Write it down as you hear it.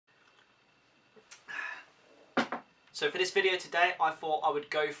So for this video today, I thought I would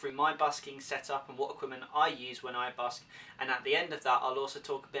go through my busking setup and what equipment I use when I busk, and at the end of that I'll also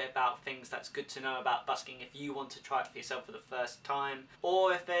talk a bit about things that's good to know about busking if you want to try it for yourself for the first time,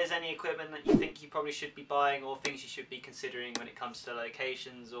 or if there's any equipment that you think you probably should be buying or things you should be considering when it comes to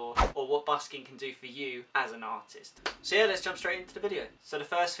locations or what busking can do for you as an artist. So yeah, let's jump straight into the video. So the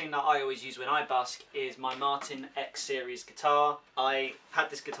first thing that I always use when I busk is my Martin X series guitar. I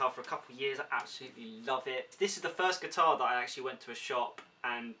had this guitar for a couple of years, I absolutely love it. This is the first guitar that I actually went to a shop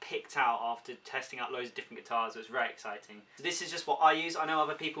and picked out after testing out loads of different guitars. It was very exciting. So this is just what I use. I know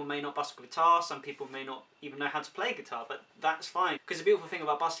other people may not busk with guitar, some people may not even know how to play guitar, but that's fine. Because the beautiful thing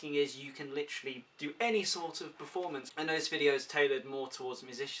about busking is you can literally do any sort of performance. I know this video is tailored more towards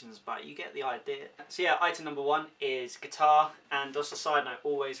musicians, but you get the idea. So yeah, item number one is guitar, and also a side note,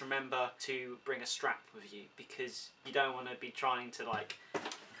 always remember to bring a strap with you because you don't want to be trying to like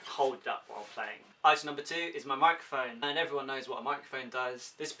hold it up while playing. Item number two is my microphone, and everyone knows what a microphone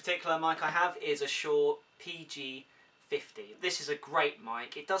does. This particular mic I have is a Shure PG50. This is a great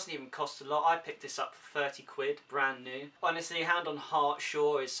mic. It doesn't even cost a lot. I picked this up for 30 quid, brand new. Honestly, hand on heart,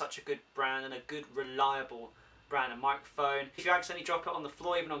 Shure is such a good brand and a good, reliable brand of microphone. If you accidentally drop it on the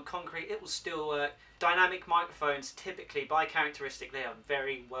floor, even on concrete, it will still work. Dynamic microphones, typically by characteristic, they are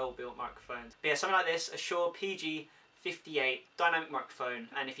very well built microphones. But yeah, something like this, a Shure PG58 dynamic microphone,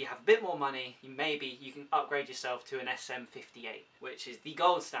 and if you have a bit more money, you can upgrade yourself to an SM58, which is the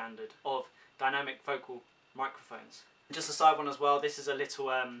gold standard of dynamic vocal microphones. Just a side one as well, this is a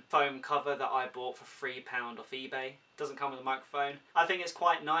little foam cover that I bought for £3 off eBay. Doesn't come with a microphone. I think it's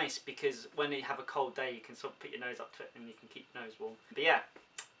quite nice because when you have a cold day you can sort of put your nose up to it and you can keep your nose warm. But yeah,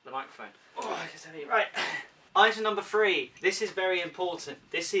 the microphone. Oh, I guess heavy. Right. Item number three. This is very important.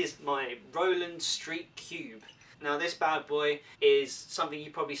 This is my Roland Street Cube. Now this bad boy is something you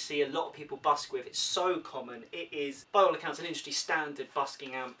probably see a lot of people busk with. It's so common. It is, by all accounts, an industry standard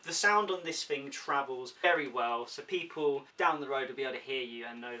busking amp. The sound on this thing travels very well, so people down the road will be able to hear you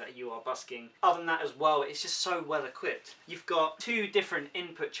and know that you are busking. Other than that as well, it's just so well equipped. You've got two different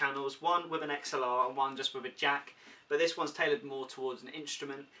input channels, one with an XLR and one just with a jack, but this one's tailored more towards an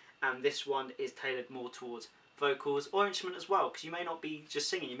instrument and this one is tailored more towards vocals or instrument as well, because you may not be just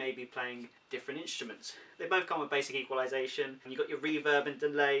singing, you may be playing different instruments. They both come with basic equalization, and you've got your reverb and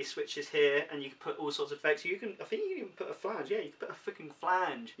delay switches here, and you can put all sorts of effects. I think you can even put a flange, yeah, you can put a freaking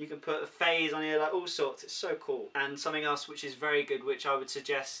flange. You can put a phase on here, like all sorts. It's so cool. And something else which is very good, which I would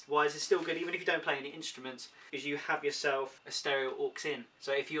suggest, why is it still good even if you don't play any instruments, is you have yourself a stereo aux in.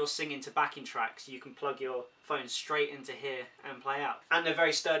 So if you're singing to backing tracks, you can plug your phone straight into here and play out. And they're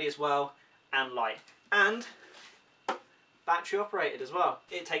very sturdy as well, and light. And battery operated as well.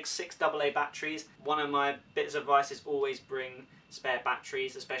 It takes 6 AA batteries. One of my bits of advice is always bring spare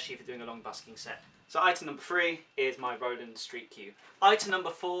batteries, especially if you're doing a long busking set. So item number three is my Roland Street Cube. Item number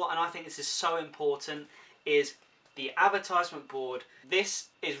four, and I think this is so important, is the advertisement board. This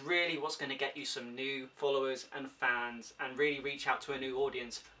is really what's going to get you some new followers and fans and really reach out to a new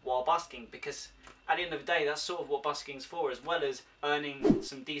audience while busking, because at the end of the day that's sort of what busking's for. As well as earning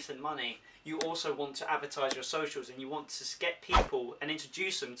some decent money, you also want to advertise your socials and you want to get people and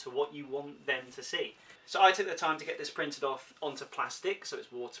introduce them to what you want them to see. So I took the time to get this printed off onto plastic so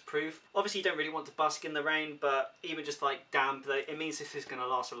it's waterproof. Obviously you don't really want to busk in the rain, but even just like damp, it means this is going to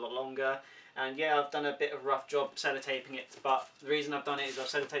last a lot longer. And yeah, I've done a bit of a rough job sellotaping it, but the reason I've done it is I've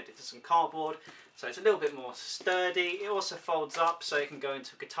sellotaped it to some cardboard, so it's a little bit more sturdy. It also folds up so it can go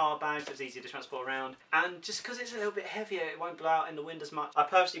into a guitar bag, so it's easy to transport around. And just because it's a little bit heavier, it won't blow out in the wind as much. I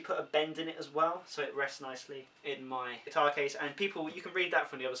purposely put a bend in it as well, so it rests nicely in my guitar case. And people, you can read that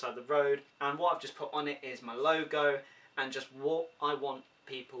from the other side of the road. And what I've just put on it is my logo and just what I want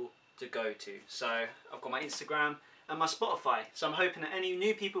people to go to. So I've got my Instagram and my Spotify. So I'm hoping that any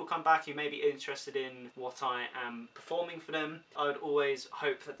new people come back who may be interested in what I am performing for them, I would always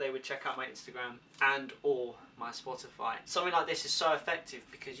hope that they would check out my Instagram and or my Spotify. Something like this is so effective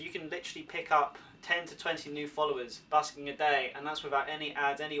because you can literally pick up 10 to 20 new followers busking a day, and that's without any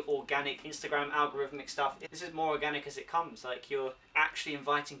ads, any organic Instagram algorithmic stuff. This is more organic as it comes. Like, you're actually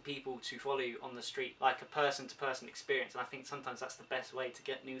inviting people to follow you on the street, like a person-to-person experience, and I think sometimes that's the best way to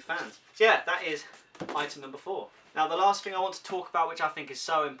get new fans. So yeah, that is item number four. Now the last thing I want to talk about, which I think is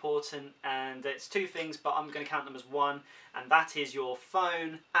so important, and it's two things, but I'm going to count them as one, and that is your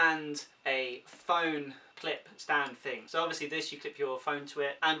phone and a phone clip stand thing. So obviously this, you clip your phone to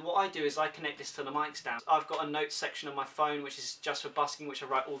it, and what I do is I connect this to the mic stand. I've got a notes section on my phone which is just for busking, which I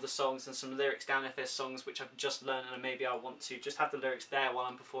write all the songs and some lyrics down if there's songs which I've just learned and maybe I want to just have the lyrics there while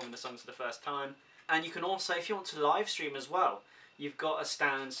I'm performing the songs for the first time. And you can also, if you want to live stream as well, you've got a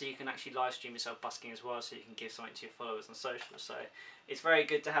stand so you can actually live stream yourself busking as well, so you can give something to your followers on social. So it's very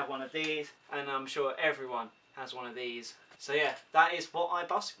good to have one of these, and I'm sure everyone has one of these. So yeah, that is what I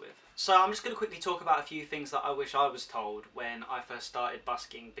busk with. So I'm just going to quickly talk about a few things that I wish I was told when I first started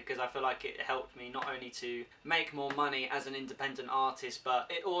busking, because I feel like it helped me not only to make more money as an independent artist, but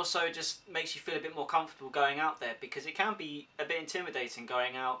it also just makes you feel a bit more comfortable going out there, because it can be a bit intimidating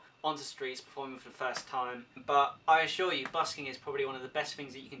going out onto streets performing for the first time. But I assure you, busking is probably one of the best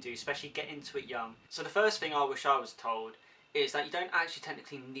things that you can do, especially get into it young. So the first thing I wish I was told is that you don't actually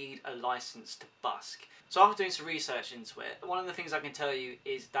technically need a license to busk. So after doing some research into it, one of the things I can tell you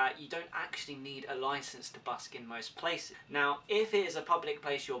is that you don't actually need a license to busk in most places. Now, if it is a public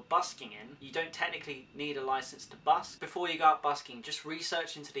place you're busking in, you don't technically need a license to busk. Before you go out busking, just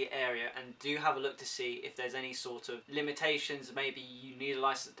research into the area and do have a look to see if there's any sort of limitations. Maybe you need a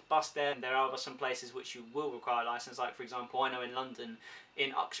license to busk there, and there are some places which you will require a license. Like for example, I know in London,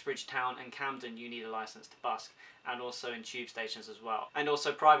 in Uxbridge Town and Camden, you need a license to busk, and also in tube stations as well. And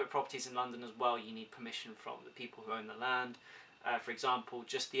also private properties in London as well, you need permission from the people who own the land. For example,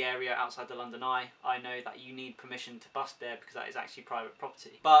 just the area outside the London Eye, I know that you need permission to busk there because that is actually private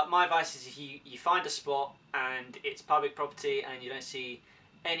property. But my advice is if you find a spot and it's public property and you don't see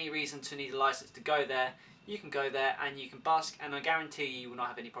any reason to need a license to go there, you can go there and you can busk, and I guarantee you will not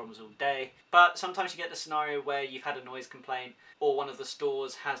have any problems all day. But sometimes you get the scenario where you've had a noise complaint, or one of the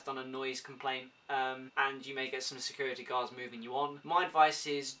stores has done a noise complaint, and you may get some security guards moving you on. My advice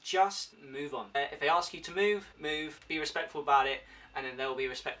is just move on. If they ask you to move, be respectful about it, and then they'll be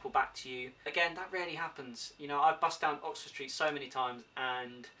respectful back to you. Again, that rarely happens. You know, I've busked down Oxford Street so many times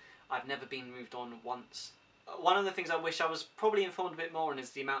and I've never been moved on once. One of the things I wish I was probably informed a bit more on is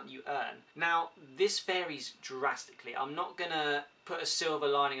the amount you earn. Now, this varies drastically. I'm not going to put a silver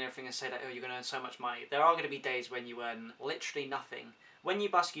lining and everything and say that, oh, you're going to earn so much money. There are going to be days when you earn literally nothing. When you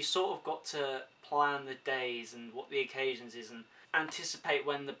busk, you sort of got to plan the days and what the occasions is and anticipate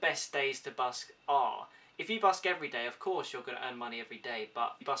when the best days to busk are. If you busk every day, of course you're going to earn money every day,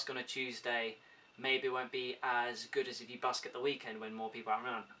 but if you busk on a Tuesday, maybe it won't be as good as if you busk at the weekend when more people are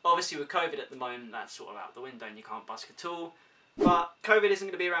around. Obviously with COVID at the moment, that's sort of out the window and you can't busk at all. But COVID isn't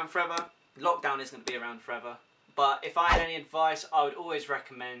going to be around forever. Lockdown isn't going to be around forever. But if I had any advice, I would always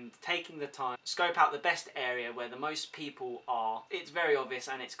recommend taking the time, scope out the best area where the most people are. It's very obvious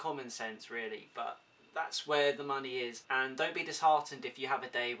and it's common sense really, but that's where the money is. And don't be disheartened if you have a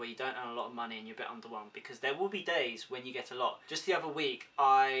day where you don't earn a lot of money and you're a bit underwhelmed, because there will be days when you get a lot. Just the other week,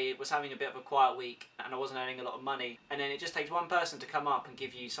 I was having a bit of a quiet week and I wasn't earning a lot of money, and then it just takes one person to come up and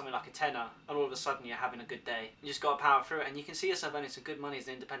give you something like a tenner, and all of a sudden you're having a good day. You just got to power through it, and you can see yourself earning some good money as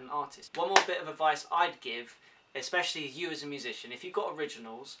an independent artist. One more bit of advice I'd give, especially you as a musician, if you've got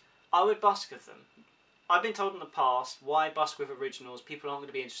originals, I would busk with them. I've been told in the past, why busk with originals? People aren't going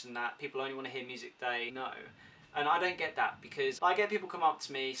to be interested in that. People only want to hear music they know. And I don't get that, because I get people come up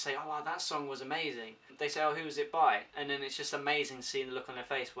to me, say, oh wow, that song was amazing. They say, oh, who was it by? And then it's just amazing seeing the look on their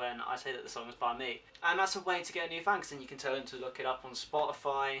face when I say that the song was by me. And that's a way to get a new fan, because then you can tell them to look it up on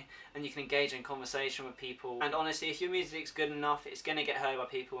Spotify, and you can engage in conversation with people. And honestly, if your music's good enough, it's going to get heard by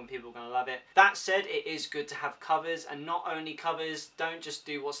people and people are going to love it. That said, it is good to have covers, and not only covers. Don't just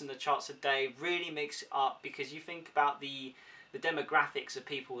do what's in the charts a day. Really mix it up, because you think about the demographics of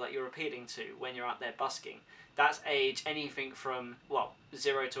people that you're appealing to when you're out there busking. That's age anything from, well,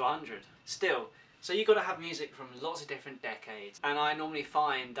 0 to 100. Still, so you've got to have music from lots of different decades. And I normally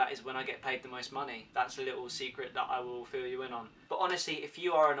find that is when I get paid the most money. That's a little secret that I will fill you in on. But honestly, if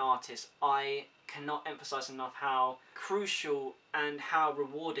you are an artist, I cannot emphasize enough how crucial and how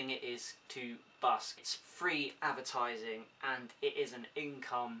rewarding it is to busk. It's free advertising and it is an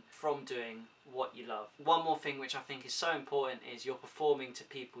income from doing what you love. One more thing which I think is so important is you're performing to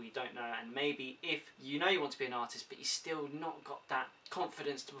people you don't know, and maybe if you know you want to be an artist but you still not got that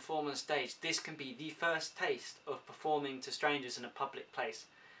confidence to perform on stage, this can be the first taste of performing to strangers in a public place.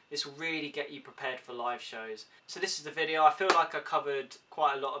 This will really get you prepared for live shows. So this is the video. I feel like I covered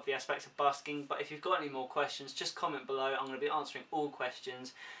quite a lot of the aspects of busking, but if you've got any more questions, just comment below. I'm going to be answering all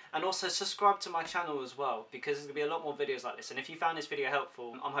questions. And also subscribe to my channel as well, because there's going to be a lot more videos like this. And if you found this video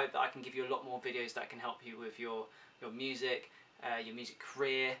helpful, I'm hoping that I can give you a lot more videos that can help you with your music, your music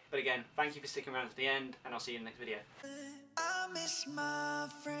career. But again, thank you for sticking around to the end, and I'll see you in the next video. I miss my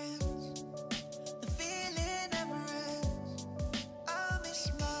friends.